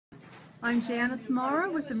I'm Janice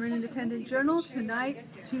Mara with the Marin Independent Journal. Tonight,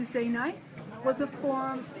 Tuesday night, was a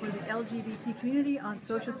forum for the LGBT community on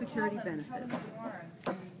Social Security benefits.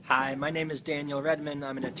 Hi, my name is Daniel Redman.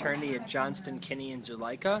 I'm an attorney at Johnston, Kinney &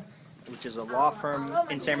 Zuleika, which is a law firm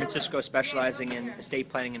in San Francisco specializing in estate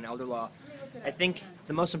planning and elder law. I think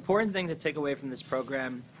the most important thing to take away from this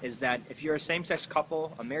program is that if you're a same-sex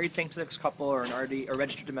couple, a married same-sex couple, or a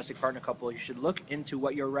registered domestic partner couple, you should look into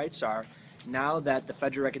what your rights are now that the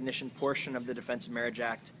federal recognition portion of the Defense of Marriage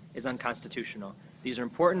Act is unconstitutional. These are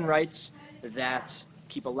important rights that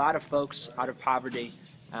keep a lot of folks out of poverty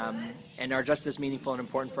and are just as meaningful and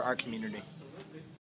important for our community.